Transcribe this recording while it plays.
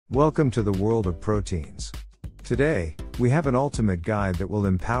Welcome to the world of proteins. Today, we have an ultimate guide that will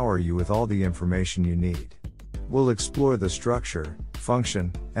empower you with all the information you need. We'll explore the structure,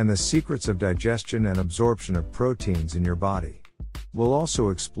 function, and the secrets of digestion and absorption of proteins in your body. We'll also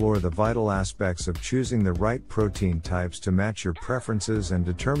explore the vital aspects of choosing the right protein types to match your preferences and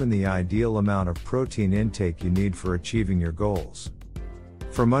determine the ideal amount of protein intake you need for achieving your goals.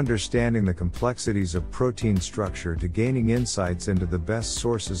 From understanding the complexities of protein structure to gaining insights into the best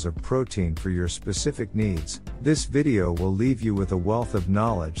sources of protein for your specific needs, this video will leave you with a wealth of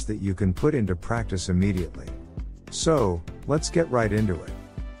knowledge that you can put into practice immediately. So, let's get right into it.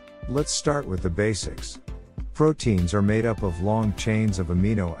 Let's start with the basics. Proteins are made up of long chains of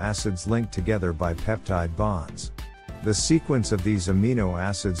amino acids linked together by peptide bonds. The sequence of these amino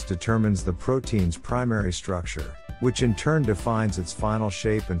acids determines the protein's primary structure, which in turn defines its final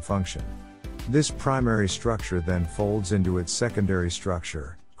shape and function. This primary structure then folds into its secondary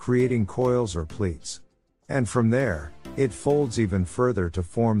structure, creating coils or pleats. And from there, it folds even further to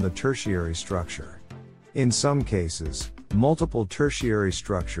form the tertiary structure. In some cases, multiple tertiary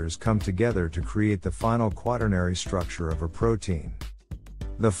structures come together to create the final quaternary structure of a protein.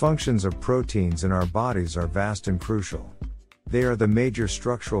 The functions of proteins in our bodies are vast and crucial. They are the major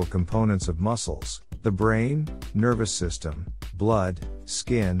structural components of muscles, the brain, nervous system, blood,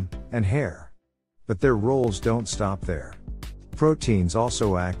 skin, and hair. But their roles don't stop there. Proteins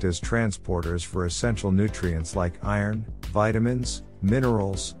also act as transporters for essential nutrients like iron, vitamins,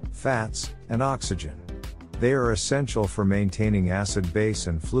 minerals, fats, and oxygen. They are essential for maintaining acid-base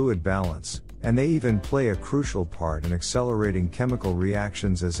and fluid balance, and they even play a crucial part in accelerating chemical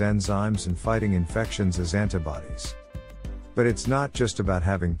reactions as enzymes and fighting infections as antibodies. But it's not just about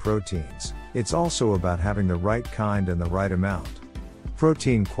having proteins, it's also about having the right kind and the right amount.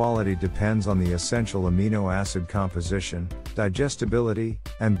 Protein quality depends on the essential amino acid composition, digestibility,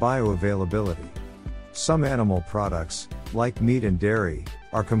 and bioavailability. Some animal products, like meat and dairy,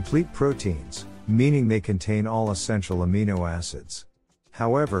 are complete proteins, meaning they contain all essential amino acids.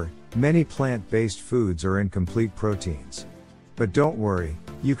 However, many plant-based foods are incomplete proteins. But don't worry,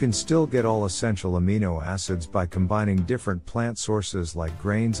 you can still get all essential amino acids by combining different plant sources like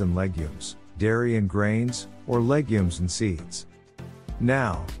grains and legumes, dairy and grains, or legumes and seeds.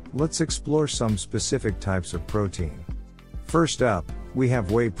 Now, let's explore some specific types of protein. First up, we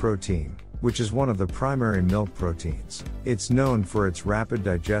have whey protein, which is one of the primary milk proteins. It's known for its rapid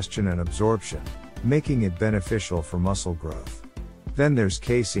digestion and absorption, making it beneficial for muscle growth. Then there's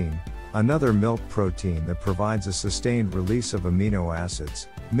casein, another milk protein that provides a sustained release of amino acids,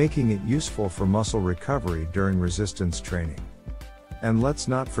 making it useful for muscle recovery during resistance training. And let's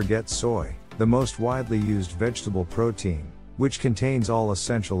not forget soy, the most widely used vegetable protein, which contains all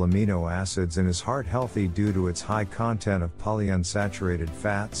essential amino acids and is heart healthy due to its high content of polyunsaturated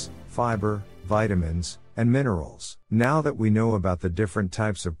fats, fiber, vitamins, and minerals. Now that we know about the different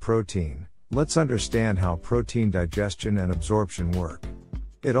types of protein, let's understand how protein digestion and absorption work.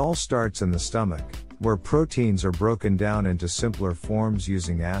 It all starts in the stomach, where proteins are broken down into simpler forms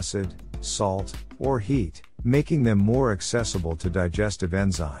using acid, salt, or heat, making them more accessible to digestive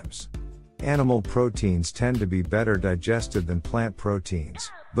enzymes. Animal proteins tend to be better digested than plant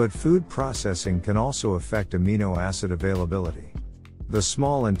proteins, but food processing can also affect amino acid availability. The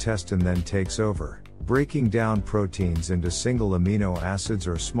small intestine then takes over, breaking down proteins into single amino acids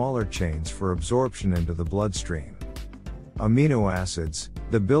or smaller chains for absorption into the bloodstream. Amino acids,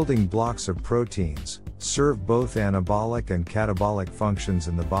 the building blocks of proteins, serve both anabolic and catabolic functions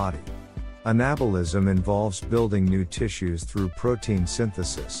in the body. Anabolism involves building new tissues through protein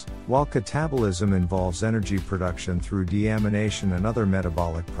synthesis, while catabolism involves energy production through deamination and other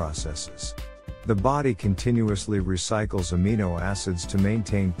metabolic processes. The body continuously recycles amino acids to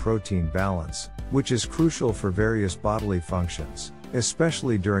maintain protein balance, which is crucial for various bodily functions,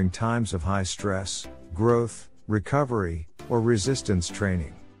 especially during times of high stress, growth, recovery, or resistance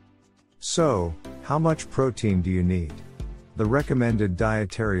training. So, how much protein do you need? The recommended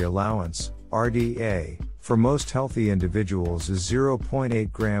dietary allowance, RDA, for most healthy individuals is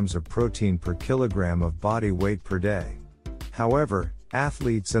 0.8 grams of protein per kilogram of body weight per day. However,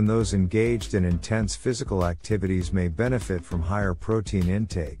 athletes and those engaged in intense physical activities may benefit from higher protein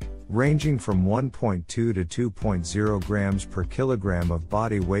intake, ranging from 1.2 to 2.0 grams per kilogram of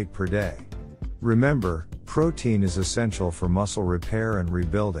body weight per day. Remember, protein is essential for muscle repair and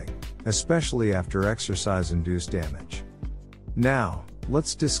rebuilding, especially after exercise-induced damage. Now,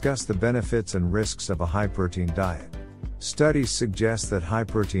 let's discuss the benefits and risks of a high-protein diet. Studies suggest that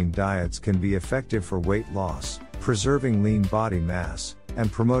high-protein diets can be effective for weight loss, preserving lean body mass,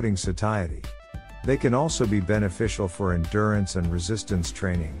 and promoting satiety. They can also be beneficial for endurance and resistance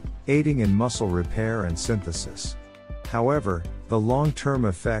training, aiding in muscle repair and synthesis. However, the long-term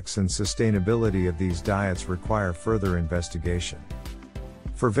effects and sustainability of these diets require further investigation.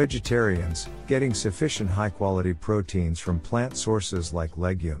 For vegetarians, getting sufficient high-quality proteins from plant sources like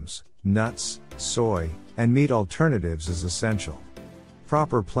legumes, nuts, soy, and meat alternatives is essential.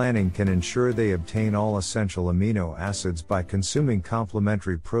 Proper planning can ensure they obtain all essential amino acids by consuming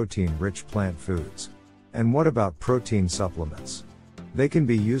complementary protein-rich plant foods. And what about protein supplements? They can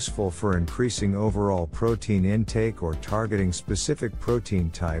be useful for increasing overall protein intake or targeting specific protein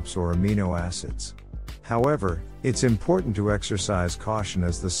types or amino acids. However, it's important to exercise caution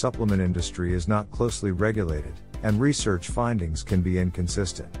as the supplement industry is not closely regulated, and research findings can be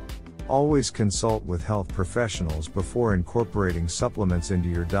inconsistent. Always consult with health professionals before incorporating supplements into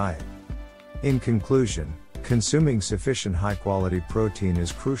your diet. In conclusion, consuming sufficient high-quality protein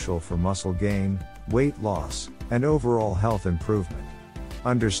is crucial for muscle gain, weight loss, and overall health improvement.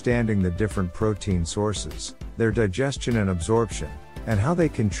 Understanding the different protein sources, their digestion and absorption, and how they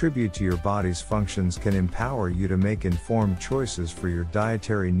contribute to your body's functions can empower you to make informed choices for your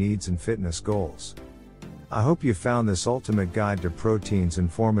dietary needs and fitness goals. I hope you found this ultimate guide to proteins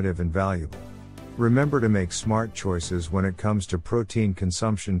informative and valuable. Remember to make smart choices when it comes to protein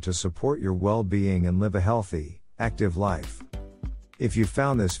consumption to support your well-being and live a healthy, active life. If you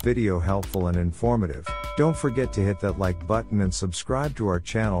found this video helpful and informative, don't forget to hit that like button and subscribe to our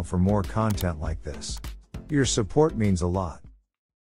channel for more content like this. Your support means a lot.